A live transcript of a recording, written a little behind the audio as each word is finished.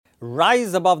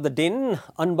Rise above the din,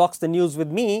 unbox the news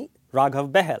with me,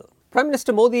 Raghav Behel. Prime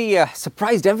Minister Modi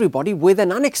surprised everybody with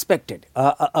an unexpected,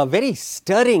 a very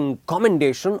stirring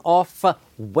commendation of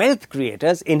wealth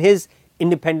creators in his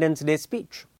Independence Day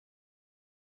speech.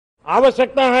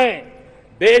 आवश्यकता है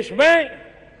देश में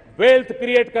wealth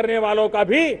create करने वालों का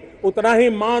भी उतना ही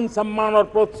मान सम्मान और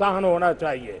प्रोत्साहन होना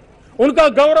चाहिए, उनका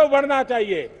गौरव बढ़ना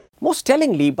चाहिए. Most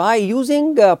tellingly, by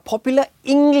using popular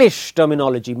English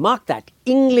terminology, mark that,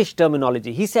 English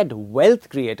terminology. He said wealth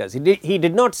creators. He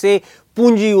did not say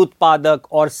Punji Utpadak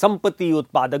or Sampati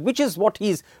Utpadak, which is what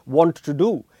he's want to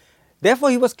do.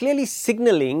 Therefore, he was clearly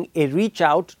signaling a reach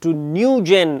out to new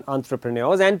gen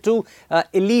entrepreneurs and to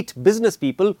elite business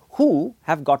people who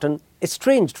have gotten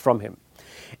estranged from him.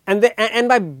 And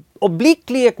by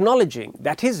obliquely acknowledging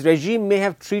that his regime may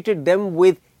have treated them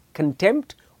with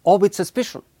contempt or with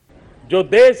suspicion. जो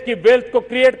देश की wealth को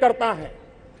create करता है,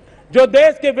 जो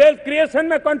देश के wealth creation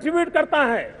में कंट्रीब्यूट करता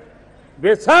है,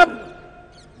 वे सब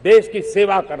देश की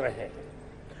सेवा कर रहे हैं.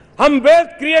 हम वेल्थ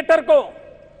क्रिएटर को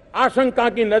आशंका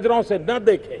की नजरों से न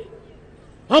देखें,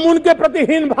 हम उनके प्रति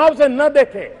हीन भाव से न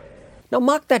देखें. Now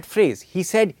mark that phrase. He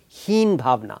said heen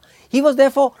bhavna. He was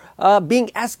therefore being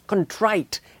as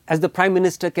contrite as the Prime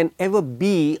Minister can ever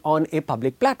be on a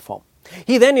public platform.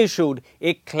 He then issued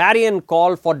a clarion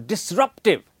call for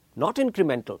disruptive, not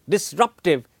incremental,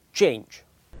 disruptive change.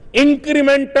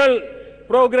 Incremental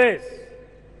progress,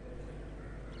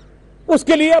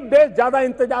 उसके लिए अब देश ज्यादा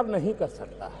इंतजार नहीं कर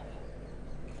सकता है.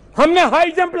 हमने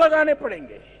हाई जंप लगाने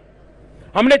पड़ेंगे,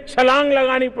 हमने छलांग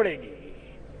लगानी पड़ेगी,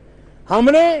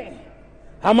 हमने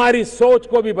हमारी सोच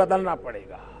को भी बदलना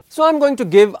पड़ेगा. So I'm going to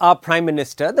give our Prime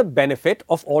Minister the benefit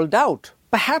of all doubt.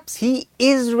 Perhaps he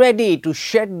is ready to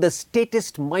shed the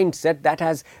statist mindset that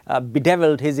has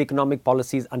bedeviled his economic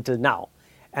policies until now.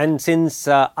 And since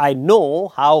I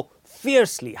know how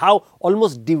fiercely, how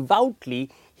almost devoutly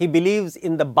he believes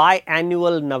in the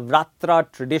biannual Navratri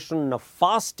tradition of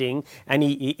fasting, and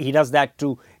he does that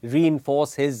to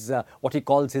reinforce his what he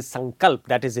calls his sankalp,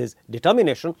 that is his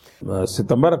determination.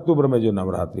 सितंबर अक्टूबर में जो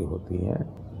नवरात्रि होती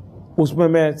है, उसमें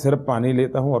मैं सिर्फ पानी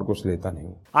लेता हूं और कुछ लेता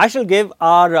नहीं. I shall give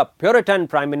our Puritan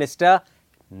Prime Minister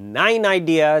 9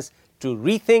 ideas to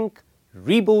rethink,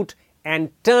 reboot and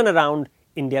turn around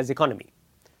India's economy.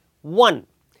 1.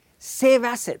 Save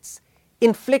assets.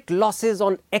 Inflict losses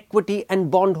on equity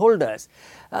and bondholders.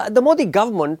 The Modi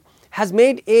government has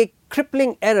made a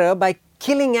crippling error by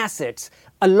killing assets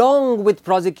along with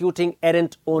prosecuting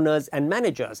errant owners and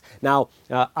managers. Now,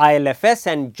 ILFS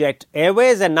and Jet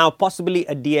Airways and now possibly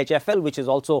a DHFL, which is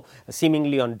also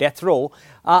seemingly on death row,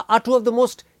 are two of the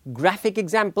most graphic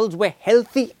examples where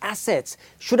healthy assets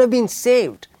should have been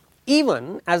saved,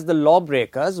 even as the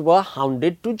lawbreakers were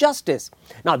hounded to justice.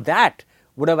 Now, that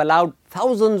would have allowed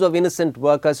thousands of innocent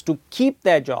workers to keep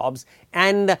their jobs,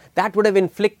 and that would have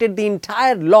inflicted the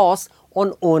entire loss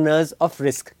on owners of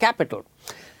risk capital.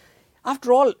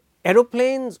 After all,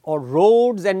 aeroplanes or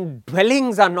roads and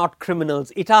dwellings are not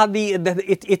criminals.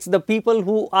 It's the people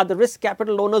who are the risk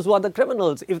capital owners who are the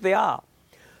criminals, if they are.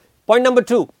 Point number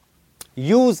 2,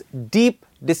 use deep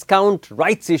discount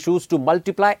rights issues to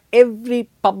multiply every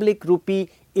public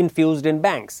rupee infused in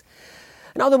banks.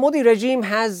 Now, the Modi regime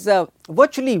has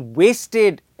virtually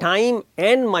wasted time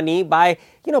and money by,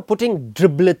 putting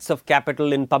driblets of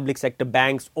capital in public sector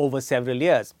banks over several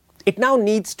years. It now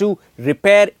needs to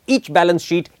repair each balance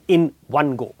sheet in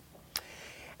one go.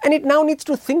 And it now needs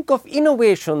to think of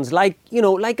innovations like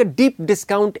a deep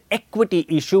discount equity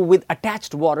issue with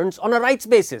attached warrants on a rights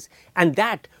basis. And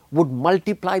that would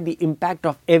multiply the impact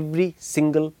of every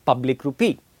single public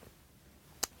rupee.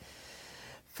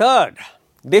 Third,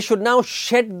 they should now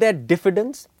shed their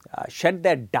diffidence, shed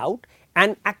their doubt,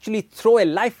 and actually throw a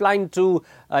lifeline to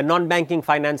non-banking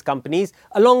finance companies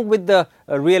along with the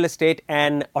real estate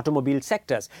and automobile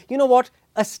sectors. You know what?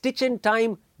 A stitch in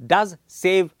time does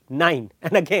save 9.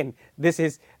 And again, this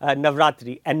is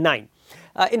Navratri and 9.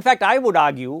 In fact, I would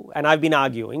argue, and I've been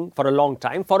arguing for a long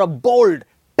time, for a bold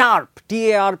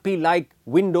TARP-like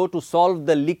window to solve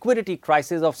the liquidity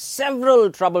crisis of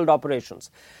several troubled operations.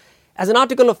 As an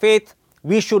article of faith,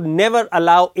 we should never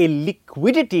allow a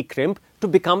liquidity crimp to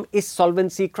become a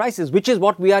solvency crisis, which is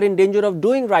what we are in danger of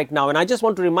doing right now. And I just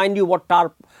want to remind you what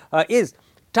TARP is.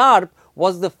 TARP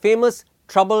was the famous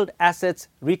Troubled Assets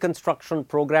Reconstruction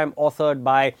Program authored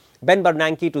by Ben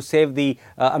Bernanke to save the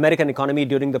American economy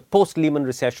during the post-Lehman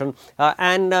recession.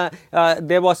 And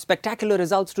there were spectacular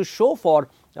results to show for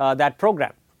that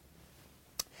program.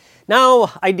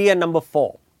 Now, idea number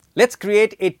 4. Let's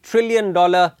create $1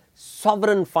 trillion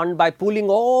sovereign fund by pooling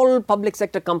all public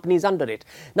sector companies under it.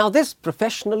 Now, this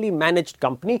professionally managed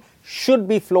company should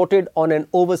be floated on an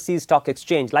overseas stock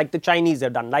exchange like the Chinese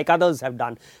have done, like others have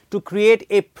done, to create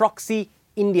a proxy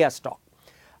India stock.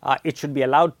 It should be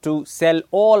allowed to sell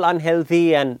all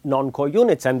unhealthy and non-core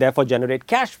units and therefore generate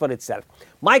cash for itself.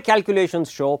 My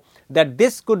calculations show that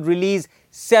this could release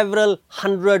several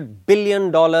 $100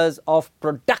 billion of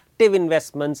productive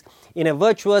investments in a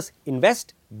virtuous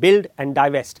invest, build and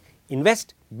divest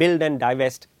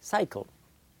cycle.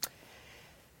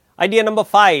 Idea number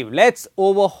 5, let's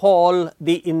overhaul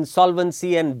the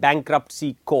insolvency and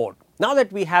bankruptcy code. Now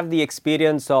that we have the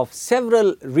experience of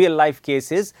several real-life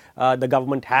cases the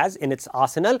government has in its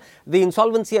arsenal, the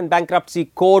Insolvency and Bankruptcy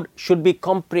Code should be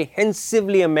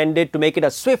comprehensively amended to make it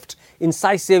a swift,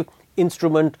 incisive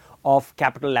instrument of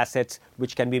capital assets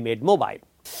which can be made mobile.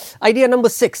 Idea number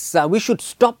 6, we should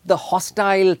stop the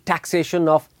hostile taxation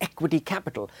of equity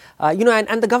capital.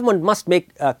 And the government must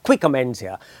make quick amends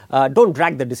here. Don't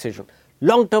drag the decision.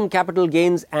 Long-term capital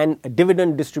gains and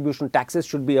dividend distribution taxes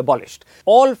should be abolished.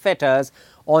 All fetters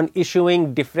on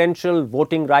issuing differential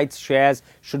voting rights shares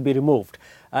should be removed.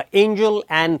 Angel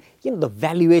and the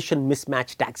valuation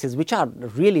mismatch taxes, which are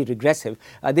really regressive,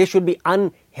 they should be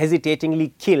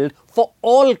unhesitatingly killed for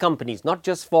all companies, not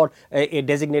just for a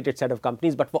designated set of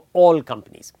companies, but for all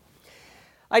companies.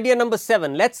 Idea number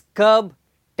 7, let's curb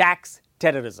tax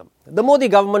terrorism. The Modi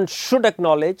government should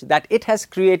acknowledge that it has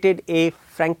created a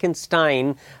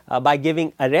Frankenstein by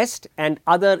giving arrest and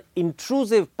other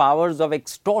intrusive powers of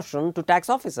extortion to tax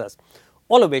officers,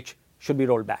 all of which should be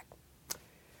rolled back.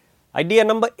 Idea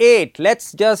number 8,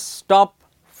 let's just stop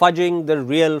fudging the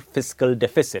real fiscal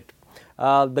deficit.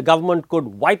 The government could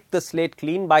wipe the slate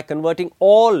clean by converting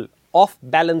all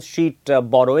off-balance sheet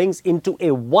borrowings into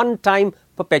a one-time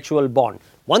perpetual bond.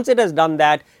 Once it has done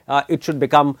that, it should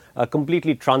become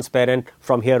completely transparent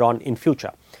from here on in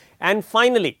future. And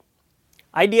finally,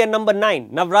 idea number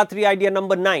 9, Navratri idea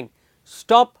number 9,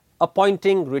 stop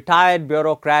appointing retired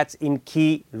bureaucrats in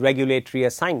key regulatory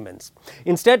assignments.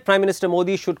 Instead, Prime Minister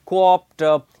Modi should co-opt,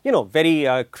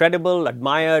 very credible,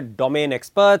 admired domain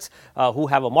experts who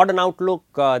have a modern outlook,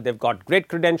 they've got great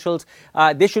credentials.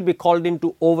 They should be called in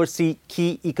to oversee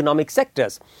key economic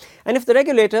sectors. And if the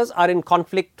regulators are in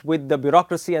conflict with the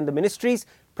bureaucracy and the ministries,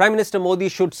 Prime Minister Modi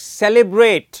should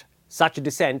celebrate such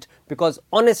dissent because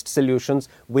honest solutions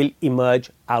will emerge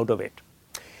out of it.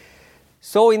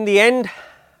 So in the end,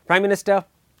 Prime Minister,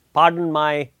 pardon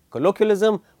my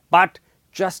colloquialism, but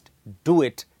just do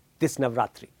it this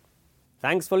Navratri.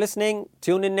 Thanks for listening.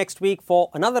 Tune in next week for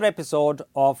another episode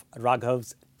of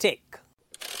Raghav's Take.